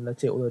competitive and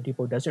let's say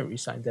Oladipo doesn't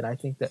resign, then I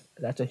think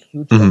that's a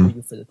huge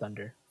W for the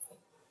Thunder.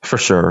 For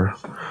sure.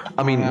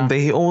 I mean,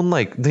 they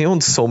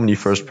own so many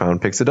first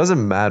round picks. It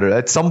doesn't matter.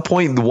 At some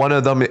point,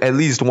 at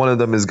least one of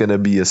them is going to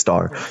be a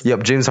star.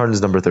 Yep, James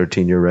Harden's number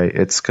 13. You're right.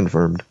 It's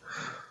confirmed.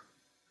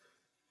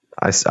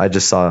 I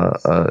just saw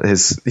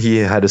he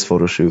had his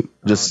photo shoot.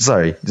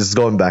 Just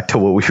going back to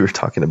what we were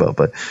talking about,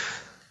 but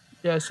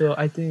yeah. So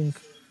I think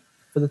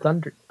for the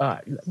Thunder,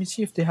 let me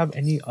see if they have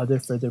any other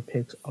further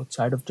picks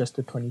outside of just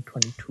the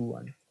 2022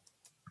 one.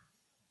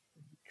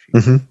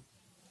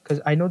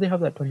 Because I know they have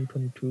that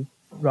 2022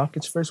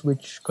 Rockets first,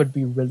 which could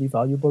be really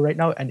valuable right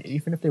now. And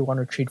even if they want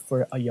to trade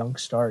for a young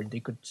star, they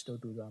could still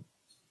do that.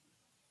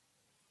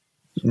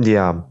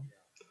 Yeah.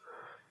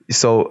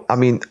 So, I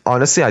mean,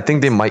 honestly, I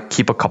think they might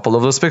keep a couple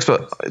of those picks,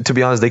 but to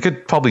be honest, they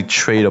could probably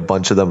trade a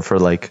bunch of them for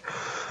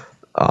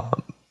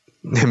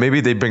maybe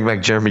they bring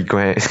back Jeremy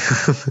Grant.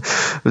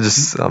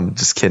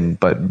 Just kidding,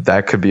 but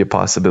that could be a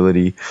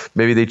possibility.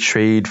 Maybe they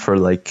trade for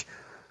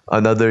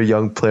another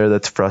young player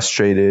that's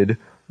frustrated,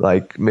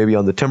 maybe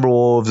on the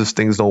Timberwolves if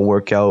things don't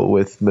work out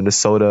with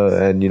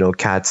Minnesota and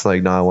Cat's I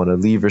want to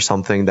leave or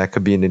something. That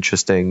could be an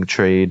interesting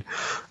trade.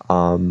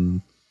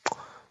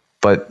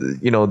 But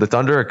the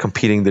Thunder are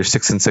competing. They're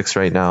 6-6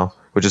 right now,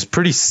 which is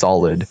pretty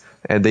solid.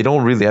 And they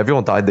don't really.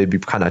 Everyone thought they'd be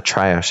kind of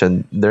trash,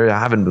 and they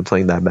haven't been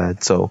playing that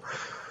bad. So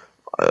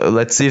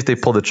let's see if they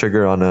pull the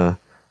trigger on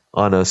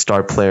a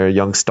star player,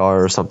 young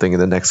star or something in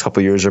the next couple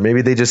of years, or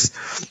maybe they just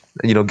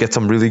get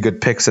some really good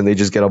picks and they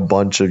just get a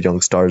bunch of young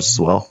stars as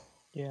well.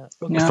 Yeah.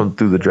 From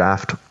through the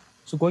draft.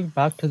 So going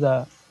back to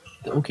the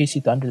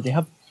OKC Thunder, they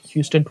have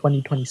Houston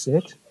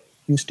 2026,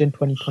 Houston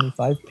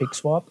 2025 pick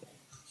swap.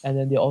 And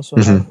then they also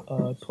have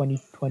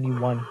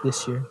 2021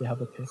 this year. They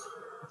have a pick.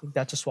 I think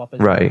that's a swap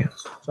as well. Right.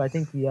 So I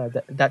think,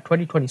 that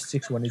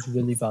 2026 one is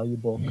really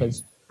valuable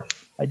because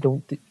I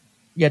don't think...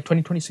 Yeah,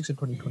 2026 and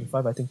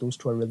 2025, I think those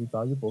two are really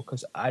valuable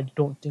because I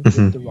don't think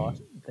with the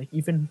roster,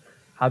 even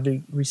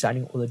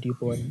resigning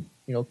Oladipo and,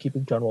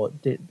 keeping John Wall,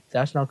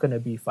 that's not going to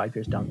be 5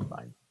 years down the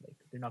line.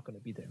 They're not going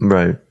to be there.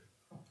 Right.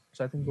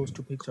 So I think those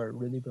two picks are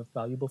really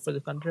valuable for the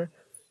Thunder.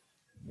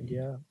 And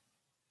yeah.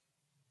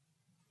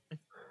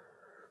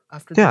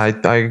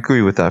 I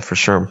agree with that for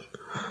sure.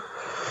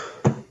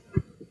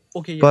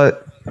 Okay, yeah.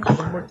 But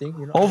one more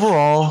thing,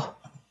 overall,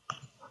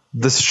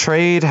 this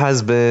trade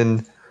has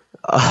been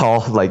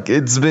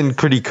it's been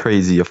pretty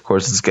crazy. Of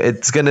course,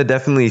 it's gonna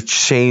definitely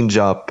change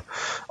up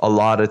a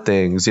lot of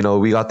things.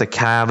 We got the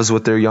Cavs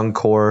with their young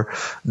core,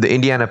 the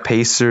Indiana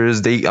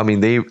Pacers.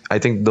 I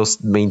think they'll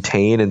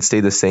maintain and stay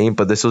the same,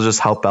 but this will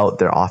just help out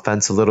their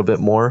offense a little bit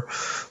more.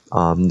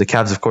 The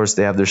Cavs, of course,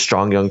 they have their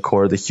strong young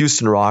core. The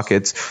Houston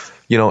Rockets,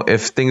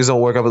 if things don't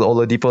work out with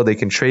Oladipo, they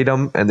can trade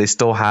him, and they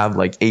still have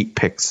 8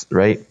 picks,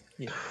 right?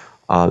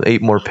 Yeah.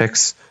 8 more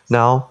picks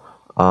now.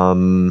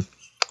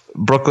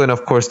 Brooklyn,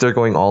 of course, they're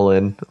going all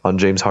in on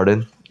James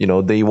Harden.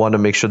 They want to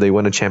make sure they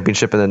win a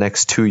championship in the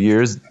next 2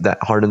 years that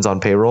Harden's on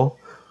payroll.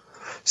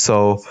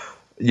 So,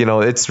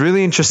 it's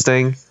really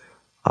interesting.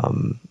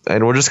 And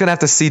we're just going to have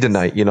to see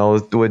tonight,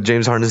 with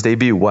James Harden's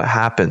debut, what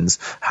happens?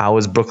 How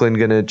is Brooklyn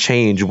going to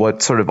change?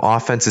 What sort of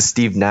offense is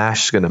Steve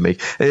Nash going to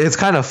make? It's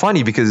kind of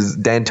funny because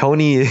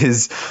D'Antoni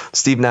is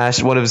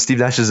one of Steve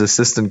Nash's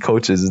assistant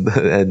coaches,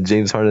 and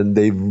James Harden,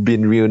 they've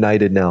been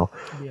reunited now,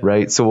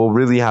 right? So we'll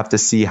really have to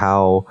see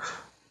how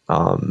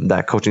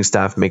that coaching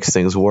staff makes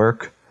things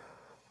work.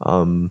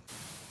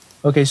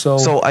 Okay,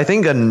 so I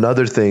think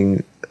another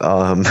thing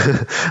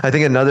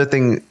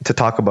to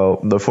talk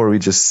about before we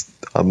just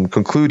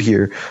conclude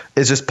here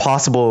is just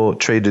possible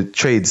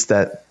trades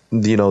that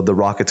the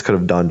Rockets could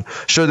have done.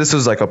 Sure, this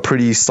was a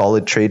pretty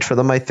solid trade for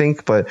them, I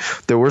think, but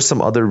there were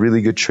some other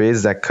really good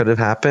trades that could have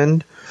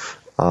happened.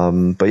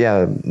 But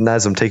yeah,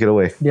 Nazem, take it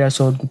away. Yeah,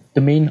 so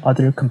the main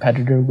other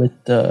competitor with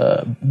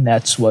the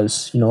Nets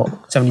was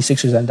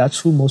 76ers, and that's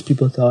who most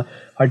people thought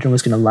Harden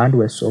was going to land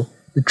with. So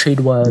the trade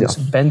was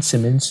Ben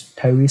Simmons,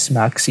 Tyrese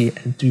Maxey,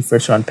 and 3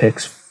 first-round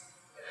picks.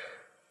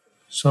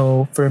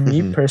 So for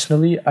me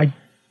personally, I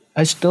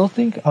still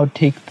think I'll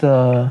take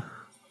the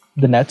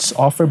Nets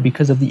offer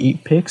because of the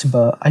 8 picks,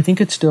 but I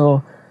think it's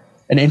still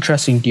an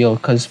interesting deal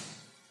because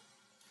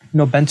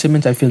Ben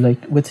Simmons, I feel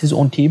like with his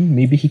own team,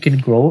 maybe he can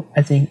grow,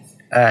 I think,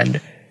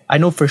 and I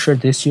know for sure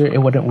this year it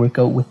wouldn't work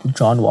out with the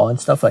John Wall and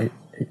stuff. I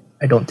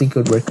don't think it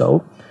would work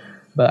out.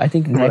 But I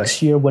think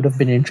next year would have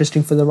been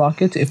interesting for the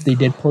Rockets if they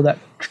did pull that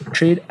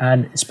trade,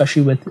 and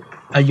especially with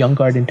a young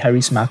guard in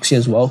Tyrese Maxey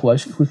as well,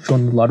 who's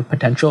shown a lot of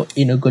potential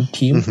in a good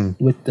team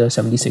with the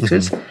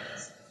 76ers.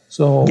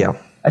 So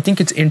I think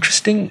it's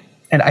interesting,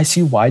 and I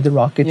see why the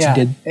Rockets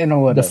did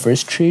the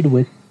first trade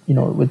with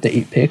the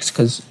 8 picks,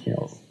 because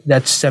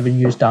that's 7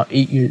 years down,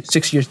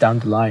 6 years down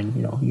the line.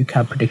 You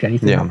can't predict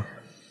anything. Yeah.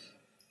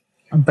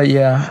 But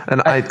yeah,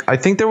 and I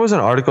think there was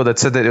an article that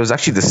said that it was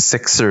actually the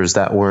Sixers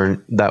that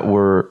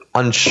were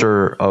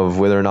unsure of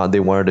whether or not they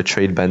wanted to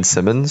trade Ben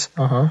Simmons.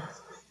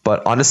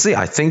 But honestly,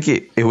 I think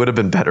it would have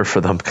been better for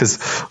them, because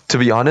to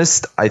be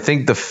honest, I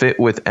think the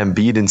fit with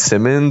Embiid and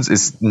Simmons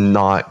is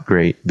not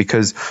great,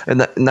 because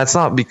and that's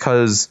not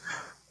because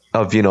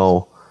of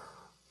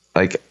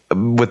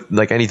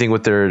with anything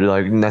with their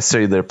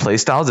necessarily their play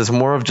styles. It's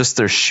more of just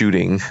their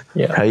shooting,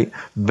 right?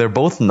 They're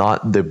both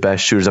not the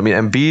best shooters. I mean,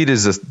 Embiid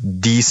is a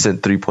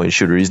decent 3-point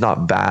shooter. He's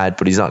not bad,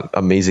 but he's not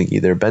amazing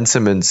either. Ben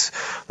Simmons,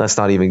 let's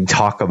not even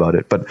talk about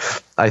it. But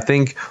I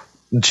think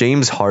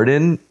James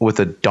Harden with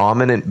a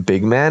dominant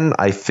big man,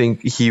 I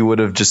think he would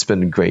have just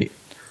been great.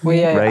 Well,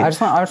 yeah, right? I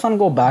just want to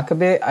go back a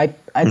bit. I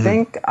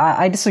think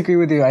I disagree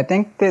with you. I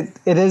think that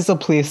it is a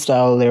play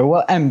style there.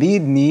 What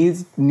Embiid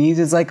needs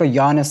is like a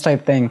Giannis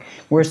type thing,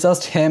 where it's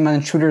just him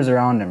and shooters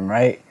around him,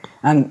 right?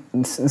 And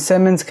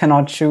Simmons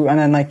cannot shoot, and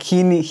then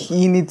he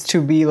needs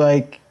to be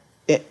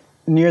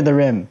near the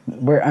rim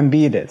where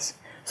Embiid is.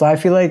 So I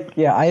feel like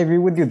I agree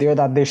with you there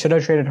that they should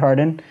have traded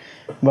Harden,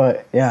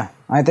 but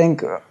I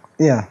think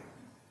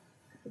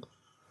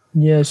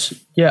Yes.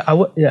 Yeah, I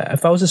would. Yeah,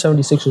 if I was the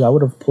 76ers, I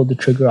would have pulled the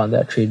trigger on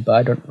that trade,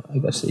 but I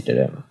guess they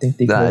didn't. I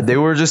think they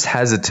were just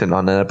hesitant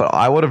on it, but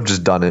I would have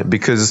just done it,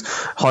 because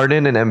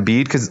Harden and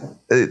Embiid. Because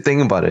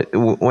think about it,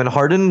 when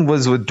Harden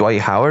was with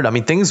Dwight Howard, I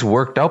mean, things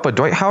worked out, but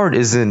Dwight Howard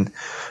isn't,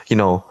 he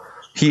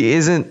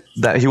wasn't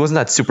that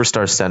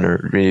superstar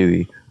center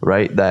really,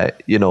 right?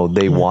 That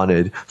they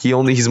wanted.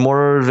 He's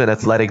more of an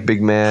athletic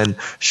big man,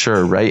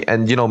 sure, right?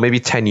 And maybe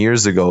 10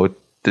 years ago.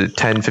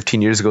 10,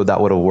 15 years ago, that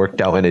would have worked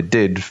out, and it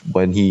did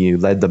when he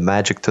led the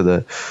Magic to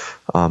the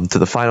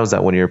finals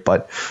that one year.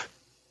 But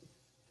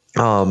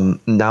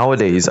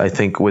nowadays, I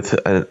think with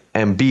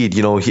Embiid,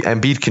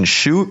 Embiid can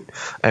shoot,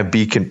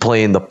 Embiid can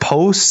play in the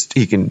post,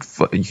 he can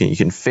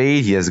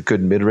fade, he has a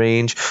good mid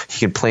range, he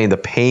can play in the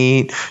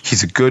paint,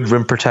 he's a good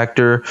rim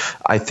protector.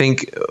 I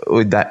think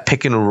with that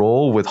pick and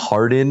roll with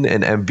Harden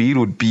and Embiid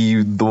would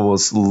be the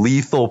most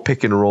lethal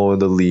pick and roll in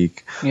the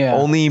league.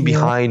 Only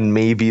behind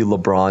maybe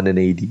LeBron and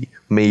AD,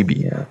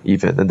 maybe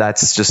even, and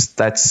that's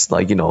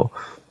not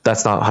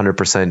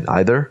 100%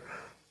 either,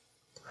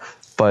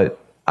 but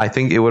I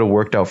think it would have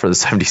worked out for the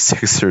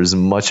 76ers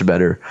much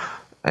better.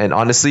 And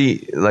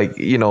honestly,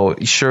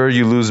 sure,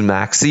 you lose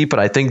Maxey, but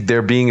I think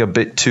they're being a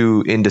bit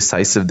too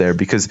indecisive there,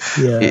 because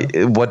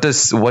what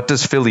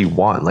does Philly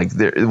want?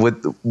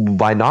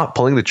 By not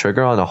pulling the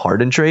trigger on a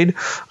Harden trade,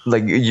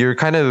 you're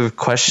kind of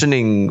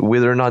questioning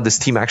whether or not this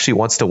team actually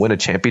wants to win a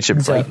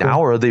championship right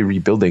now, or are they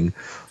rebuilding,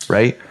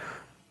 right?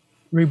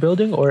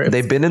 Rebuilding, or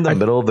they've been in the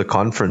middle of the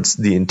conference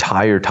the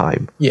entire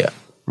time.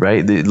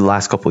 Right? The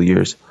last couple of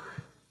years.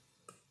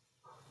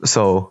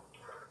 So,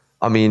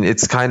 I mean,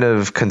 it's kind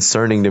of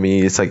concerning to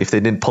me. It's like, if they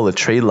didn't pull a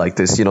trade like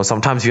this,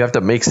 sometimes you have to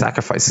make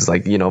sacrifices.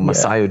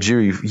 Masai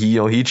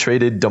Ujiri, he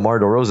traded DeMar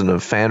DeRozan, a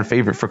fan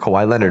favorite, for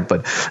Kawhi Leonard,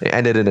 but it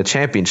ended in a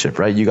championship,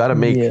 right? You got to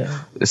make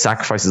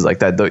sacrifices like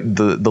that.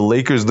 The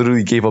Lakers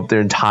literally gave up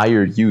their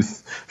entire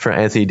youth for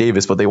Anthony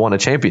Davis, but they won a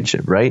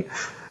championship, right?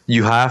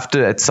 You have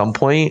to, at some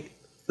point,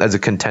 as a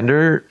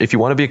contender, if you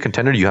want to be a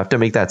contender, you have to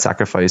make that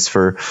sacrifice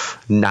for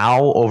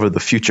now over the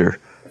future,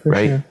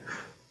 right? Sure.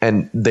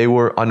 And they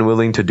were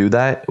unwilling to do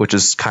that, which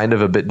is kind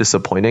of a bit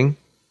disappointing.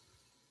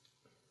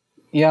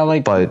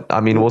 But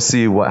I mean, we'll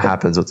see what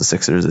happens with the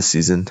Sixers this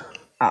season.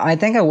 I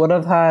think I would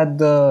have had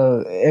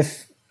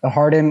if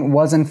Harden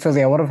was in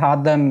Philly, I would have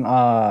had them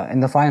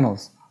in the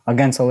finals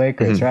against the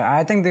Lakers, right?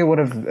 I think they would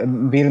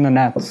have beaten the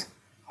Nets,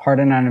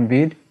 Harden and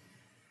Embiid.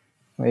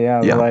 But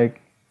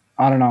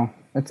I don't know.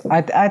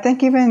 I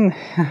think even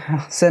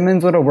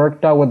Simmons would have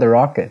worked out with the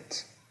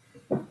Rockets.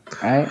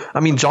 Right. I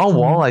mean, John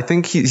Wall, I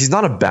think he's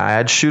not a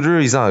bad shooter.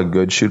 He's not a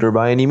good shooter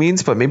by any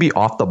means, but maybe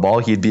off the ball,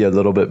 he'd be a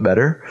little bit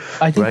better,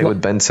 right?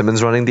 With Ben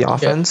Simmons running the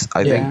offense.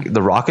 I think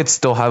the Rockets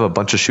still have a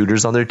bunch of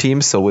shooters on their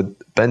team. So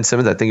with Ben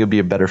Simmons, I think it'd be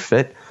a better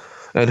fit.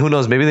 And who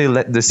knows, maybe they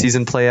let the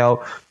season play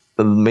out,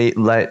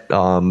 let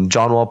John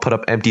Wall put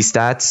up empty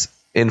stats,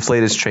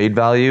 inflate his trade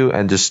value,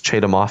 and just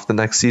trade him off the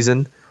next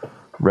season,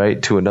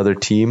 right? To another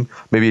team,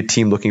 maybe a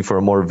team looking for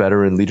a more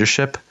veteran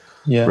leadership.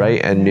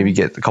 Right, and maybe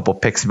get a couple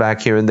picks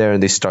back here and there,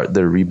 and they start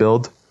their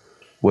rebuild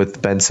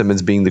with Ben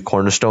Simmons being the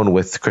cornerstone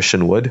with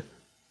Christian Wood.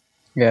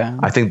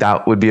 I think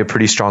that would be a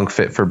pretty strong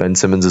fit for Ben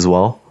Simmons as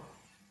well.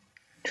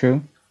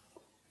 True.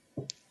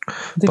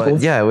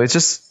 But it's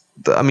just,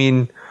 I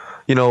mean,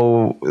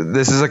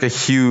 this is like a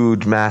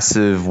huge,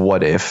 massive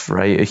what if,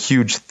 right? A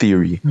huge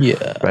theory.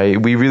 Right?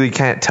 We really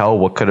can't tell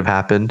what could have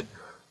happened,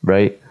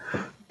 right?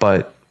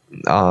 But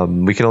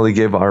We can only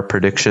give our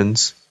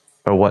predictions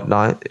or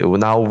whatnot.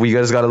 Now we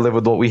just got to live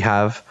with what we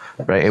have,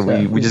 right?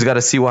 And we just got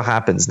to see what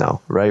happens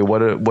now, right?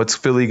 What's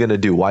Philly gonna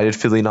do? Why did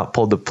Philly not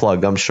pull the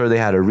plug? I'm sure they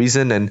had a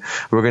reason, and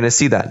we're gonna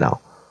see that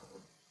now,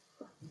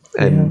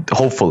 and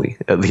hopefully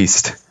at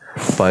least.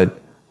 But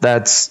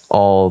that's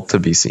all to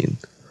be seen.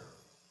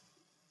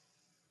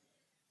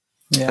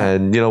 Yeah.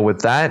 And,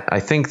 with that,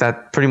 I think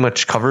that pretty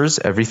much covers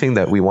everything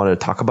that we wanted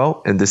to talk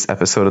about in this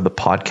episode of the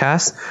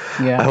podcast.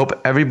 Yeah. I hope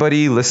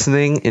everybody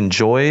listening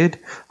enjoyed.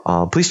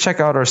 Please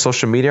check out our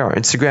social media, our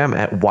Instagram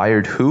at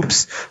Wired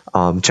Hoops.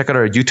 Check out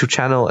our YouTube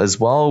channel as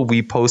well.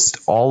 We post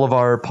all of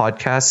our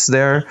podcasts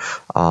there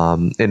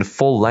in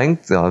full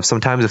length.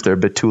 Sometimes if they're a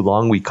bit too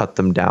long, we cut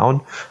them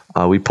down.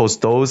 We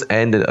post those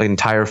and an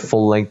entire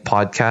full length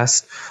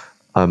podcast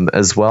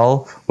as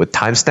well with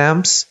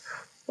timestamps.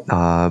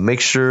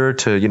 Make sure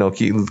to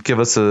give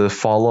us a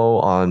follow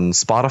on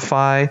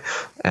Spotify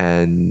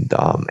and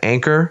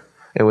Anchor.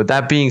 And with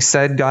that being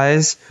said,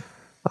 guys,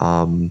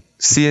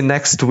 see you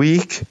next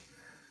week.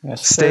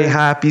 Yes, stay sir.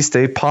 happy,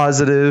 stay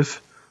positive,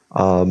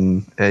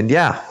 and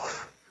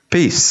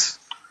peace.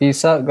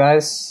 Peace out,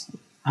 guys.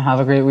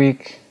 Have a great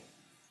week.